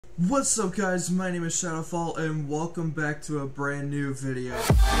What's up guys, my name is ShadowFall and welcome back to a brand new video.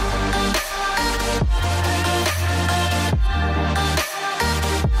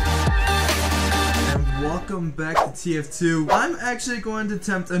 And welcome back to TF2. I'm actually going to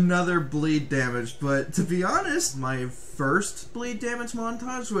attempt another bleed damage, but to be honest, my first bleed damage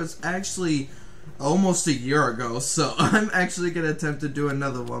montage was actually almost a year ago, so I'm actually going to attempt to do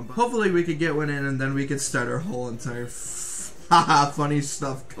another one. But hopefully we could get one in and then we could start our whole entire haha, funny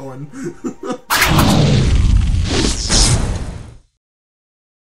stuff going.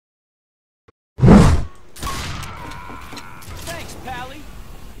 Thanks, Pally.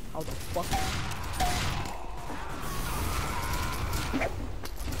 How the fuck?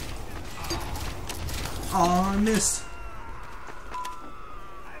 Aw, I missed.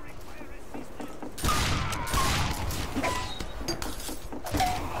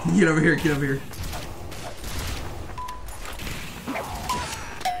 Get over here, get over here.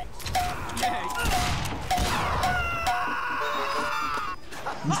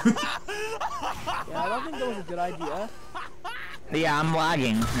 Yeah, I don't think that was a good idea. Yeah, I'm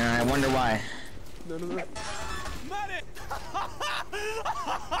lagging, and I wonder why. No.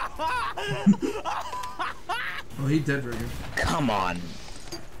 Oh, he did rigger. Come on.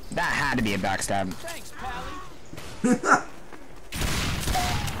 That had to be a backstab. Thanks, Pally.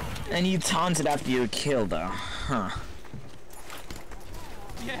 And you taunted after you were killed, though. Huh.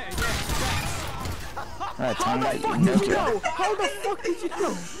 Yeah, thanks. Taunt that you Did you know? How the fuck did you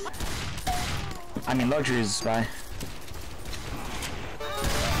know? I mean, luxury is spy.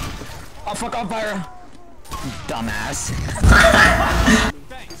 Oh, fuck off, Pyro! Dumbass.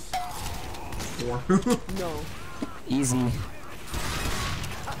 Thanks. No. Easy.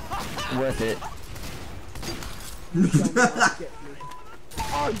 Worth it. Don't get me.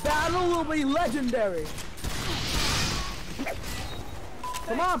 Our battle will be legendary.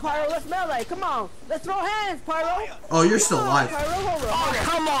 Come on, Pyro, let's melee. Come on, let's throw hands, Pyro. Oh, you're still Come on, alive. Pyro, hold Oh, on.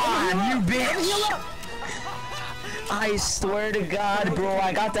 come on, you Heal bitch! up. I swear to God, bro,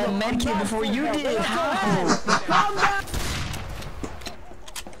 I got that medkit before you did. How? Calm down.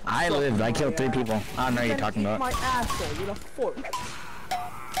 I lived. I killed 3 people. I don't know what you're talking about. My asshole with a fork.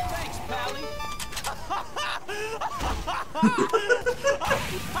 Thanks, Pally.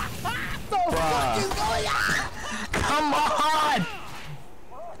 Come on!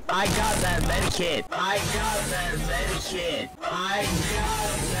 I got that medkit. I got that medkit.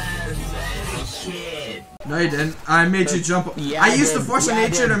 No, you didn't. I made you jump. Yeah, I used the did. force of Yeah, I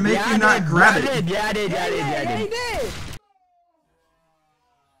nature did. to make Yeah, you I not did. grab Yeah, it. I did. Yeah, he did.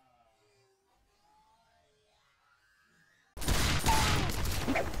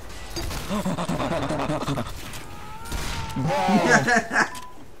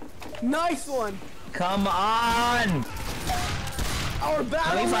 Nice one. Come on! Our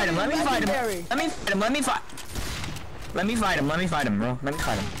battle Let me fight him. will Let be me fight him. legendary. Let me fight him. Let me fight. Let me fight him. Let me fight him, bro. Let me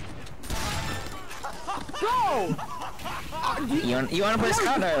fight him. Go! You wanna play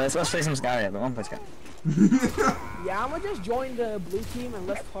Scout? Or let's play some Scout. Yeah, but one play Scout. Yeah, I'm gonna just join the blue team and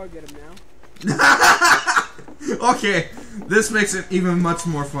let's target him now. Okay, this makes it even much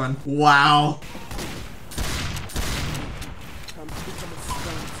more fun. Wow. Come become a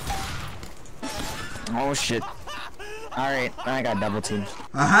stunt. Oh shit. Alright, I got double teamed.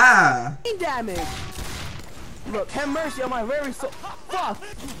 Aha! Bleed damage. Look, have mercy on my very soul. Fuck.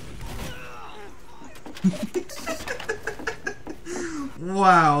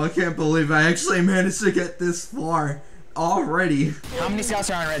 Wow, I can't believe I actually managed to get this far already. How many scouts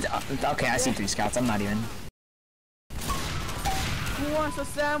are on red? Okay, I see 3 scouts. I'm not even. Who wants a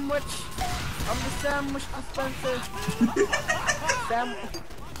sandwich? I'm the sandwich dispenser.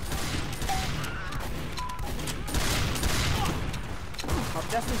 Oh,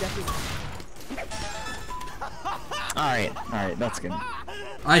 definitely. Alright, that's good.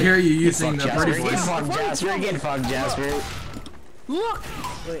 I hear you using Fuck the pretty Jasper. Get voice. fucked, Jasper. Get fucked, Jasper. Look!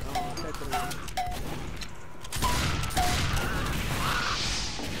 Wait, oh, that's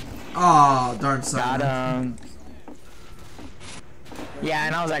Aw, darn son. Got him. Yeah,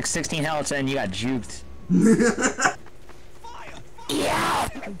 and I was like 16 health and you got juked. Yeah!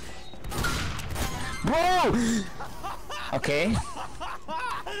 Bro! Okay.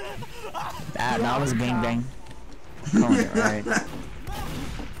 That was a gangbang. Oh, alright.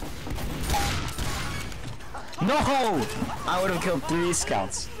 No! I would have killed 3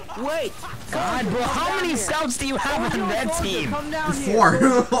 scouts. Wait! God, bro, how many scouts do you have on red team? Come down here.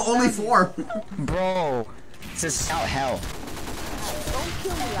 4. Only 4. Bro, this is scout hell. Don't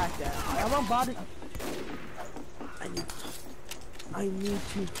kill me like that. I'm on body. I need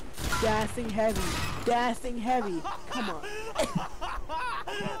to. Dancing heavy. Dancing heavy. Come on.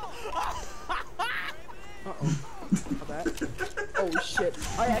 Oh shit,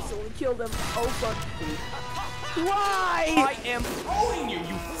 I accidentally killed him. Oh fuck. Why? I am owning you,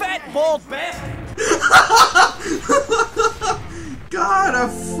 you fat bald bastard! God, I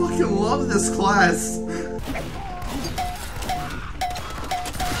fucking love this class.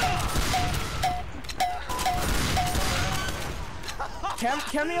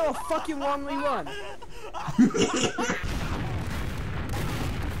 Cameo a fucking 1v1.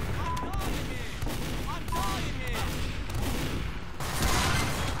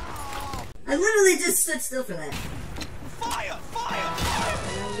 I literally just stood still for that. Fire! Fire!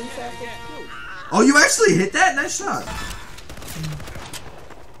 And then Lisa has to kill. Oh, you actually hit that? Nice shot.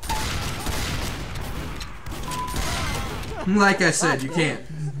 Like I said, you can't.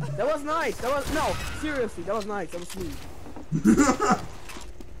 That was nice. That was no, seriously, that was nice. That was smooth.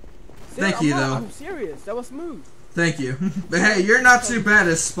 Thank you, though. I'm serious. That was smooth. Thank you. But hey, you're not too bad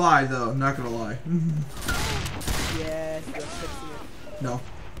as Spy, though. Not gonna lie. Yes, you're fixing it. No.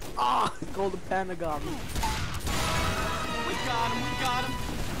 Ah, golden pentagon. We got him, we got him!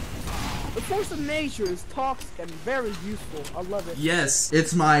 The force of nature is toxic and very useful. I love it. Yes,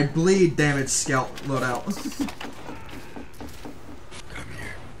 it's my Bleed Damage Scout loadout.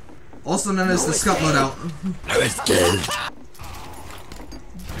 Also known as the Scout loadout. I was dead.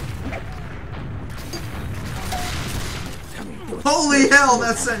 Holy hell,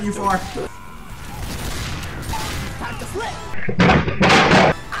 that sent you far. Time to flip.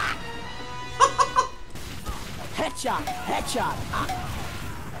 Headshot, headshot.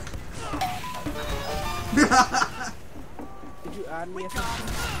 Did you add me a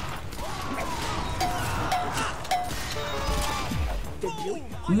Did you?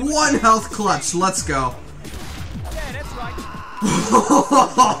 1 health clutch, let's go. Yeah, that's right.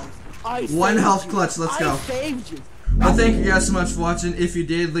 I 1 saved health you. clutch, let's I go. saved you. Well, thank you guys so much for watching. If you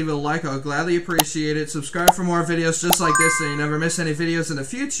did, leave a like. I'll gladly appreciate it. Subscribe for more videos just like this so you never miss any videos in the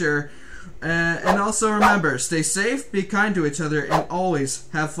future. And also remember, stay safe, be kind to each other, and always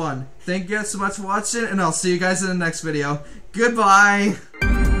have fun. Thank you guys so much for watching, and I'll see you guys in the next video. Goodbye!